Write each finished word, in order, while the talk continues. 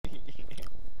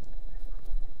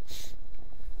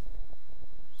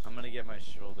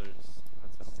shoulders.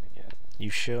 That's what I'm gonna get. You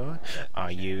sure?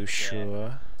 Are you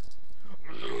sure?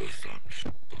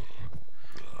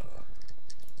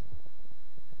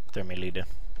 Throw me leader.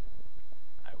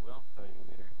 I will throw you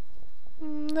later.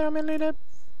 Throw me leader.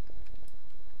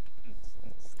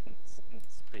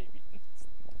 Baby.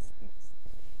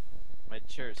 My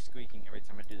chair is squeaking every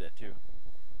time I do that too.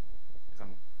 Because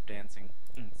I'm dancing.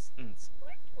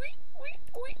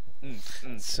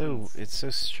 It's so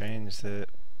strange that.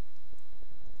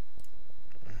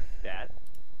 Dad?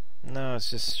 No, it's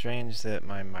just strange that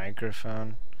my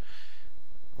microphone,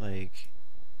 like,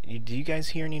 do you guys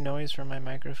hear any noise from my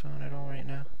microphone at all right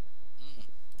now?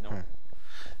 No. Huh.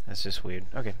 That's just weird.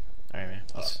 Okay, all right, man.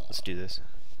 Let's do this.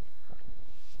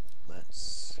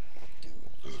 Let's do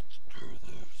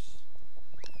this.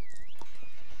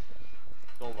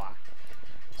 Go lock.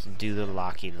 Let's do the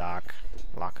locky lock.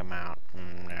 Lock him out.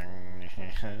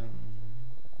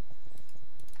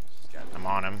 I'm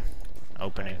on him.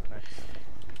 Opening.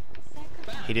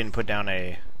 He didn't put down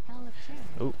a.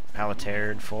 Ooh,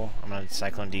 Hpally full. I'm gonna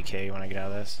Cyclone DK when I get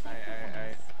out of this.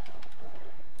 Aye.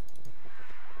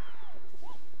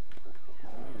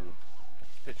 Ooh.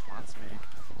 Bitch wants me.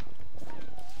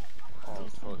 Oh,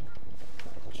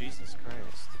 Jesus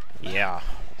Christ. Yeah.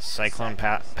 Cyclone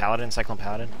Paladin. Cyclone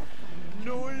Paladin.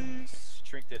 Noise!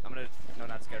 Shrinked it. I'm gonna. No,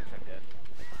 not scatter check dead.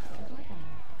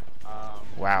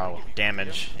 Wow.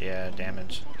 Damage. Yeah,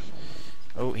 damage.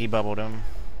 Oh, he bubbled him.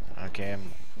 Okay.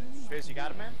 Fizz, you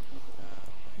got it, man?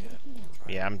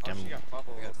 Yeah, I'm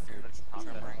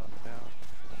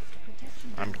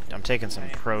taking some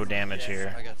pro damage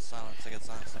here. I got silence. I got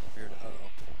feared. Uh oh.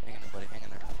 Hang in there, buddy. Hang in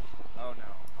there. Oh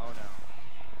no. Oh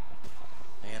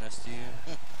no. ANS to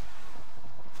you.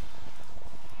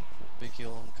 Big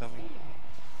heal coming.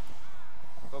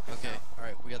 Focus Okay,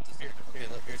 alright, we got this. Okay,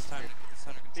 it's time to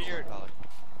control that Hpally.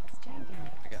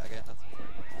 I got nothing for you.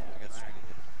 I got strength.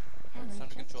 It's time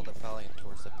to control that Hpally and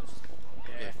towards that boost.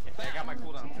 Yeah, I got my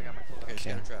cooldowns. Okay,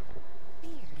 scatter trap.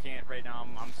 Can't right now.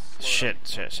 I'm slow. Shit.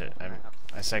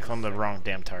 I cycloned the wrong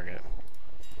damn target.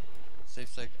 Safe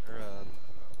sec, or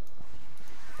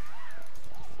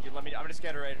You let me. I'm gonna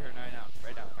scatter right here, right now.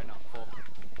 Full.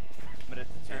 I'm gonna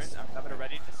turn. I'm gonna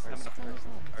ready. I'm gonna first.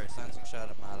 Alright, silencing shot.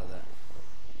 I'm out of that.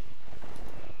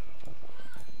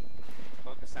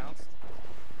 Focus sounds.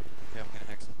 Okay, I'm gonna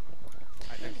hex him.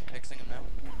 Hexing him now.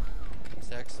 He's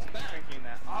hexed. Drinking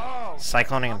that. Oh!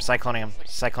 Cycloning him.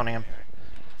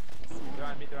 They're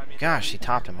on me. Gosh, he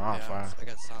topped him off. Yeah, Wow. I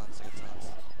got silence.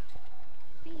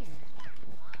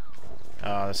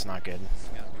 Oh, that's not good. It's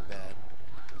gonna be bad.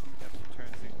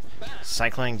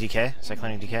 Cycloning DK.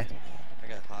 I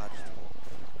got hodged.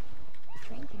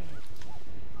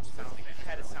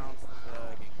 Had it sounds the.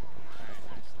 Alright,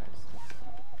 nice.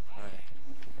 Alright.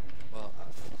 Well,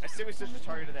 I say we switch the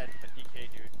target to that DK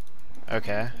dude.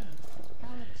 Okay.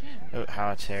 Oh,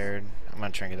 Hpally. I'm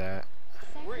gonna trinket that.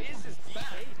 Where is this DK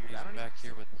dude? I don't back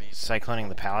here with me. Cycloning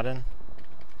the Paladin.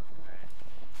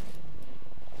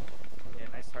 Yeah,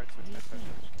 nice hard switch.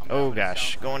 Oh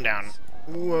gosh, going down.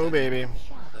 Whoa, baby.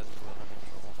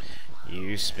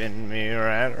 You spin me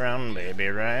right round, baby,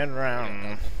 right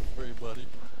round. Sorry, buddy.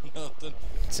 Nothing.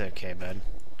 It's okay, bud.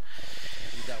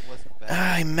 Dude, that wasn't bad.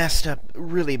 I messed up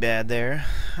really bad there.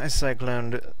 I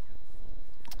cycloned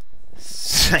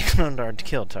our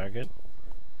kill target.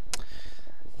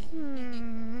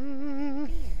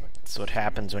 That's what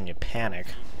happens when you panic.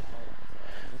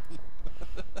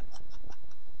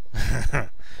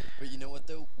 But you know what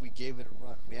though? We gave it a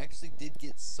run. We actually did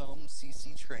get some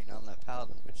CC train on that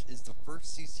Paladin, which is the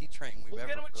first CC train we've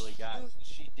ever really got.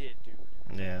 She did, dude.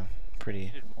 Yeah, pretty.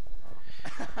 She did more.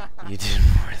 You did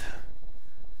more though.